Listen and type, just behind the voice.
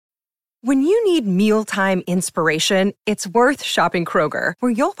When you need mealtime inspiration, it's worth shopping Kroger,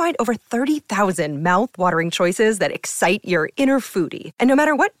 where you'll find over 30,000 mouth-watering choices that excite your inner foodie. And no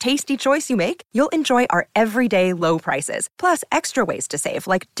matter what tasty choice you make, you'll enjoy our everyday low prices, plus extra ways to save,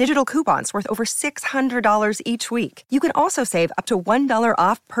 like digital coupons worth over $600 each week. You can also save up to $1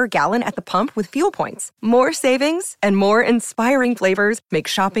 off per gallon at the pump with fuel points. More savings and more inspiring flavors make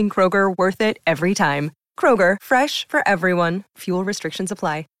shopping Kroger worth it every time. Kroger, fresh for everyone. Fuel restrictions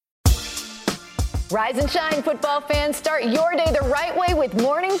apply. Rise and shine, football fans. Start your day the right way with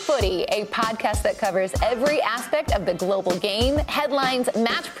Morning Footy, a podcast that covers every aspect of the global game, headlines,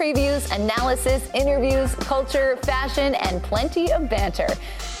 match previews, analysis, interviews, culture, fashion, and plenty of banter.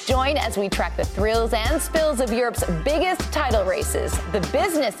 Join as we track the thrills and spills of Europe's biggest title races, the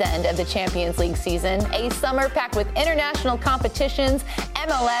business end of the Champions League season, a summer packed with international competitions,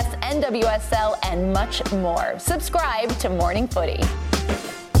 MLS, NWSL, and much more. Subscribe to Morning Footy.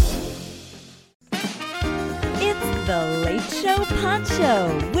 It's The Late Show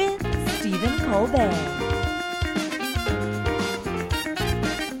Poncho with Stephen Colbert.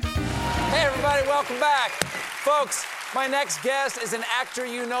 Hey, everybody, welcome back. Folks, my next guest is an actor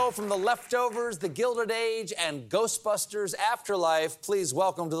you know from The Leftovers, The Gilded Age, and Ghostbusters Afterlife. Please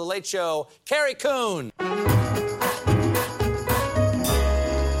welcome to The Late Show, Carrie Coon.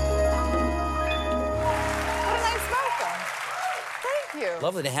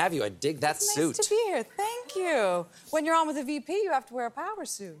 Lovely to have you. I dig that suit. Nice to be here. Thank you. When you're on with a VP, you have to wear a power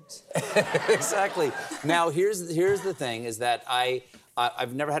suit. Exactly. Now, here's the thing, is that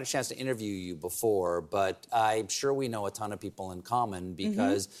I've never had a chance to interview you before, but I'm sure we know a ton of people in common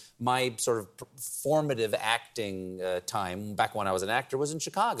because my sort of formative acting time, back when I was an actor, was in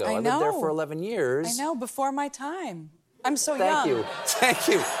Chicago. I lived there for 11 years. I know, before my time. I'm so young. Thank you. Thank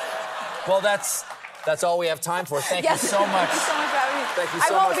you. Well, that's all we have time for. Thank you so much. Thank you so much for having me. Thank you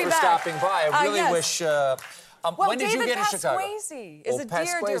so much for stopping by. I really wish... when did you get to Chicago? Pasquesi is a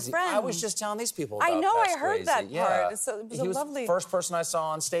dear friend. I was just telling these people about I know, Pasquesi. I heard that part. It was he was lovely... the first person I saw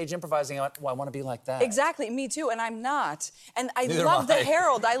on stage improvising. I went, well, I want to be like that. Exactly, me too, and I'm not. And I Neither love am the I.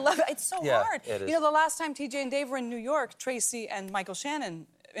 Herald. I love it. It's so hard. It is. You know, the last time TJ and Dave were in New York, Tracy and Michael Shannon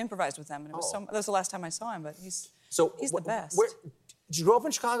improvised with them, and it was that was the last time I saw him, but he's the best. Did you grow up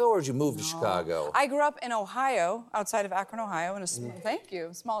in Chicago, or did you move to Chicago? I grew up in Ohio, outside of Akron, Ohio, in a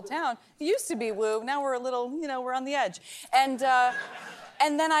small town. It used to be woo. Now we're a little, we're on the edge. And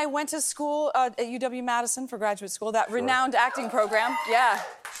then I went to school at UW-Madison for graduate school, that renowned acting program. Yeah,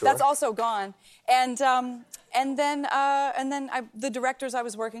 that's also gone. And then the directors I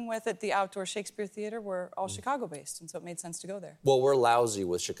was working with at the Outdoor Shakespeare Theater were all Chicago-based, and so it made sense to go there. Well, we're lousy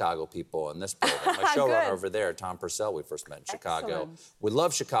with Chicago people in this building. My showrunner over there, Tom Purcell, we first met in Chicago. Excellent. We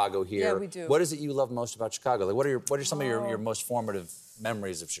love Chicago here. Yeah, we do. What is it you love most about Chicago? Like, what are some of your most formative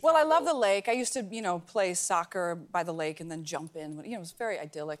memories of Chicago? Well, I love the lake. I used to, play soccer by the lake and then jump in. It was very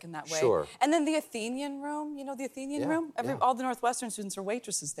idyllic in that way. Sure. And then the Athenian Room, the Athenian Room? All the Northwestern students are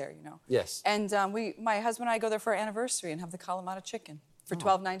waitresses there, Yes. And my husband and I go there for our anniversary and have the Kalamata chicken for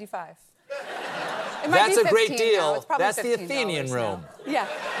 $12.95. That's a great deal. That's the Athenian Room. Now. Yeah.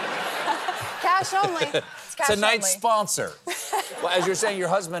 Cash only. It's a night sponsor. Well, as you're saying, your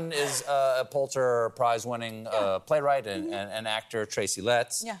husband is a Pulitzer Prize-winning playwright and actor, Tracy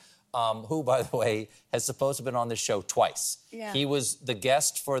Letts. Yeah. Who, by the way, has supposed to have been on this show twice. Yeah. He was the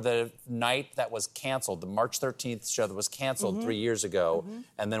guest for the night that was canceled, the March 13th show that was canceled 3 years ago.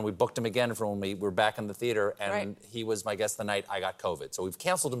 And then we booked him again for when we were back in the theater, and he was my guest the night I got COVID. So we've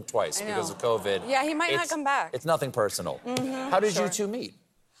canceled him twice because of COVID. Yeah, he might not come back. It's nothing personal. How did you two meet?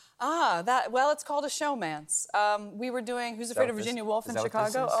 It's called a showmance. We were doing Who's Afraid of Virginia Woolf in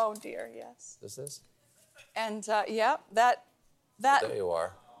Chicago. Oh, dear, yes. This is? And, that... There you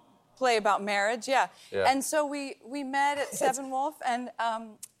are. Play about marriage, yeah. And so we met at Seven Wolf, and I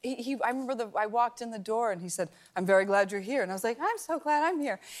remember I walked in the door, and he said, "I'm very glad you're here." And I was like, "I'm so glad I'm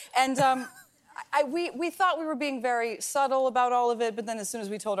here." And we thought we were being very subtle about all of it, but then as soon as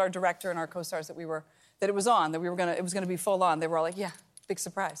we told our director and our co-stars that it was on, it was gonna be full on, they were all like, "Yeah, big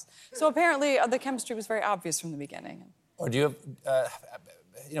surprise." So apparently the chemistry was very obvious from the beginning. Or do you have?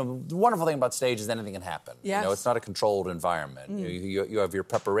 The wonderful thing about stage is anything can happen. Yes. It's not a controlled environment. You have your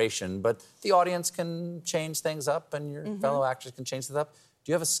preparation, but the audience can change things up, and your fellow actors can change things up.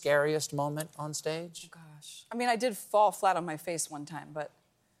 Do you have a scariest moment on stage? Oh, gosh. I mean, I did fall flat on my face one time, but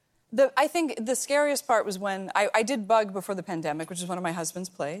I think the scariest part was when I did Bug before the pandemic, which is one of my husband's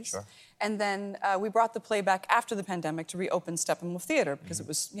plays. Sure. And then we brought the play back after the pandemic to reopen Steppenwolf Theater because it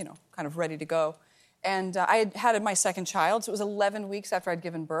was, kind of ready to go. And I had my second child, so it was 11 weeks after I'd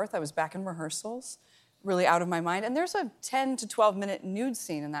given birth. I was back in rehearsals. really out of my mind. And there's a 10 to 12 minute nude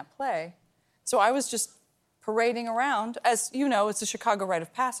scene in that play. So I was just parading around. As you know, it's a Chicago rite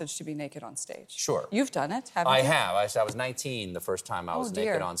of passage to be naked on stage. Sure. You've done it, haven't you? I have. I was 19 the first time I was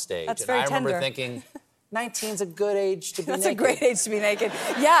naked on stage. That's and very I remember tender. thinking, 19's a good age to be That's naked. a great age to be naked.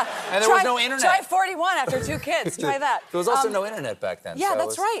 Yeah. And there was no internet. Try 41 after 2 kids. Try that. There was also no internet back then. Yeah, so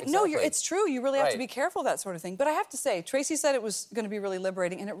that's right. Exactly. No, it's true. You really have to Right. be careful of that sort of thing. But I have to say, Tracy said it was going to be really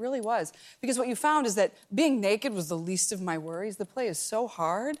liberating, and it really was. Because what you found is that being naked was the least of my worries. The play is so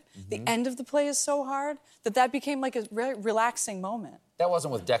hard. The end of the play is so hard that became like a very relaxing moment. That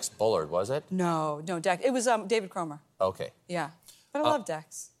wasn't with Dex Bullard, was it? No, Dex. It was David Cromer. Okay. Yeah. But I love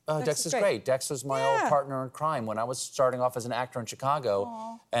Dex. Dex is great. Dex was my old partner in crime when I was starting off as an actor in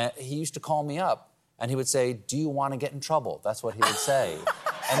Chicago. And he used to call me up, and he would say, "Do you want to get in trouble?" That's what he would say.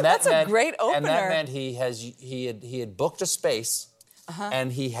 And That's a great opener. And that meant he had booked a space,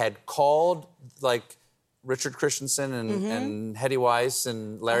 and he had called like Richard Christensen and Hetty Weiss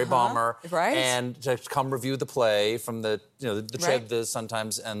and Larry Baumer, Right. and to come review the play from the Trib, Right. the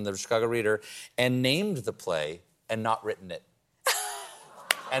Sun-Times, and the Chicago Reader, and named the play and not written it.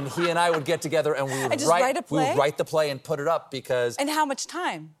 And he and I would get together and we would just write a play? We would write the play and put it up because And how much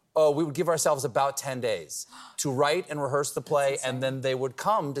time? we would give ourselves about 10 days to write and rehearse the play, and then they would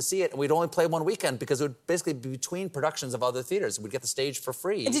come to see it. And we'd only play one weekend because it would basically be between productions of other theaters. We'd get the stage for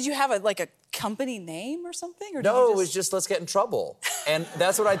free. And did you have a company name or something? Or did No, you it was just let's get in trouble. And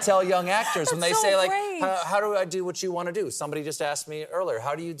that's what I tell young actors when they That's so say, like, great. how do I do what you want to do? Somebody just asked me earlier,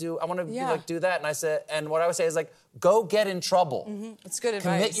 how do you do, I want to do that. And I said, and what I would say is like, go get in trouble. It's good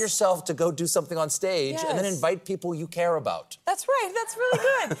advice. Commit yourself to go do something on stage and then Yes. invite people you care about. That's right. That's really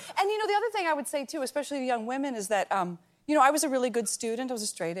good. And the other thing I would say too, especially to young women, is that I was a really good student. I was a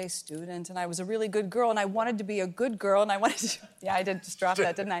straight A student, and I was a really good girl, and I wanted to be a good girl, and I wanted to. Yeah, I did just drop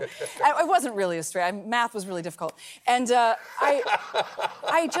that, didn't I? I wasn't really a straight. Math was really difficult, and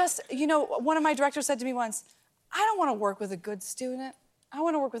I just, one of my directors said to me once, "I don't want to work with a good student. I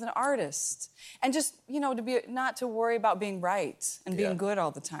want to work with an artist." And just, not to worry about being right and being good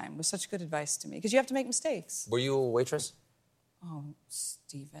all the time was such good advice to me, because you have to make mistakes. Were you a waitress? Oh,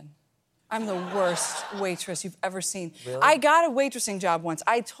 Stephen. I'm the worst waitress you've ever seen. Really? I got a waitressing job once.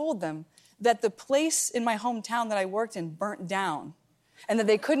 I told them that the place in my hometown that I worked in burnt down and that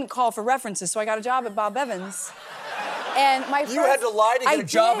they couldn't call for references, so I got a job at Bob Evans. And my You had to lie to get a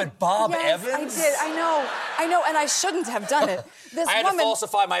job at Bob Evans? I did. I know, and I shouldn't have done it. This I had woman... to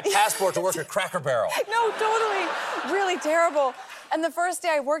falsify my passport to work at Cracker Barrel. No, totally. Really terrible. And the first day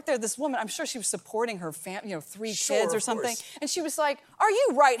I worked there, this woman, I'm sure she was supporting her 3 kids or of something. course. And she was like, "Are you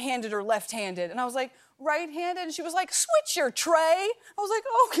right-handed or left-handed?" And I was like, "Right-handed." And she was like, "Switch your tray." I was like,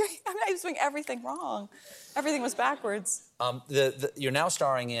 "Okay." I was doing everything wrong. Everything was backwards. You're now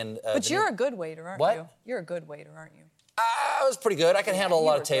starring in... But you're a good waiter, aren't What? you? You're a good waiter, aren't you? I was pretty good. I can handle a you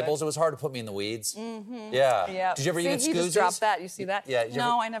lot were of tables. good. It was hard to put me in the weeds. Yeah. Yeah. Did you ever See, eat at you just Scoozie's? dropped that. You see that? Yeah. Did you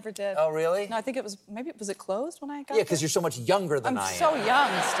No, ever- I never did. Oh, really? No, I think was it closed when I got Yeah, because you're so much younger than I'm I am. so young,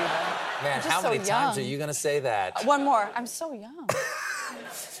 Stephen. Man, I'm just how so many times are young. you going to say that? One more. I'm so young.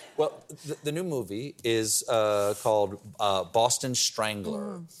 Well, the new movie is called Boston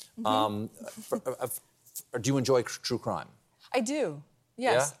Strangler. Do you enjoy true crime? I do.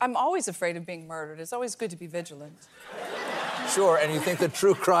 Yes. Yeah? I'm always afraid of being murdered. It's always good to be vigilant. Sure, and you think that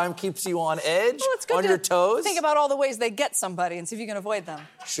true crime keeps you on edge, Well, it's good on to your toes? think about all the ways they get somebody and see if you can avoid them.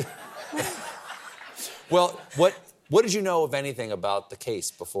 Sure. Well, what did you know of anything about the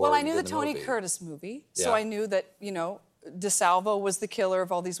case before? Well, I you knew did the the Tony movie? Curtis movie, so Yeah. I knew that, DeSalvo was the killer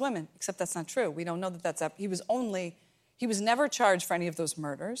of all these women, except that's not true. We don't know that that's up. He was never charged for any of those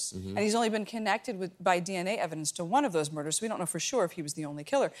murders, and he's only been connected by DNA evidence to one of those murders, so we don't know for sure if he was the only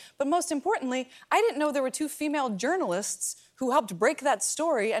killer. But most importantly, I didn't know there were 2 female journalists who helped break that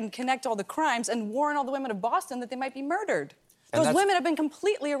story and connect all the crimes and warn all the women of Boston that they might be murdered. And Those women have been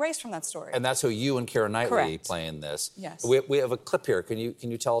completely erased from that story. And that's who you and Keira Knightley Correct. play in this. Yes. We have a clip here. Can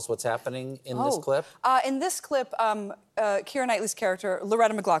you tell us what's happening in this clip? In this clip, Keira Knightley's character,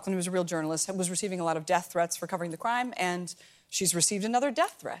 Loretta McLaughlin, who was a real journalist, was receiving a lot of death threats for covering the crime, and she's received another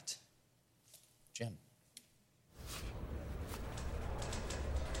death threat. Jim.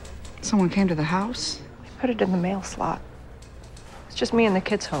 Someone came to the house? We put it in the mail slot. It's just me and the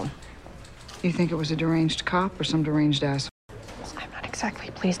kids home. You think it was a deranged cop or some deranged ass? I'm not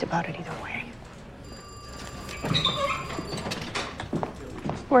exactly pleased about it either way.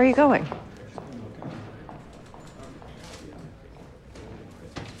 Where are you going?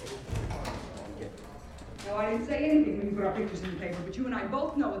 No, I didn't say anything when you put our pictures in the paper, but you and I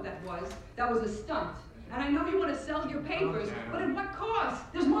both know what that was. That was a stunt. And I know you want to sell your papers, but at what cost?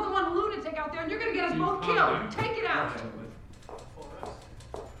 There's more than one lunatic out there, and you're going to get us both killed. Take it out.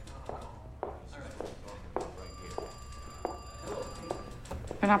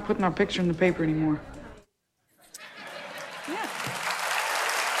 They're not putting our picture in the paper anymore. Yeah.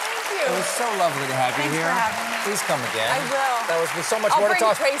 It was so lovely to have you Thanks here. for having me. Please come again. I will. There's so much I'll more to bring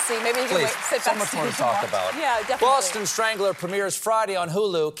talk. Tracy. Maybe you can sit so back much more to talk about. Yeah, definitely. Boston Strangler premieres Friday on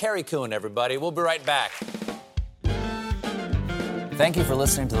Hulu. Carrie Coon, everybody. We'll be right back. Thank you for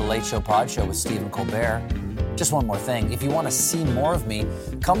listening to The Late Show Pod Show with Stephen Colbert. Just one more thing. If you want to see more of me,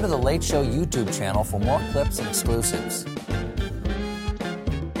 come to The Late Show YouTube channel for more clips and exclusives.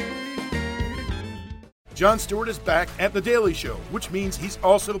 Jon Stewart is back at The Daily Show, which means he's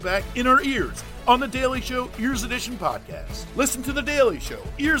also back in our ears on The Daily Show Ears Edition podcast. Listen to The Daily Show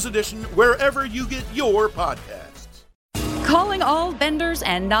Ears Edition wherever you get your podcasts. Calling all benders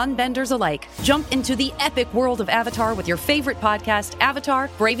and non-benders alike. Jump into the epic world of Avatar with your favorite podcast, Avatar: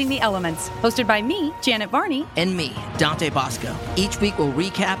 Braving the Elements. Hosted by me, Janet Varney. And me, Dante Bosco. Each week we'll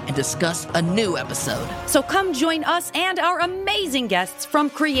recap and discuss a new episode. So come join us and our amazing guests, from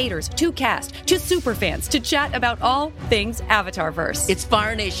creators to cast to superfans, to chat about all things Avatarverse. It's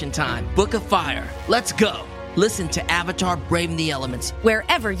Fire Nation time. Book of Fire. Let's go. Listen to Avatar: Braving the Elements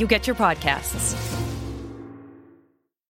wherever you get your podcasts.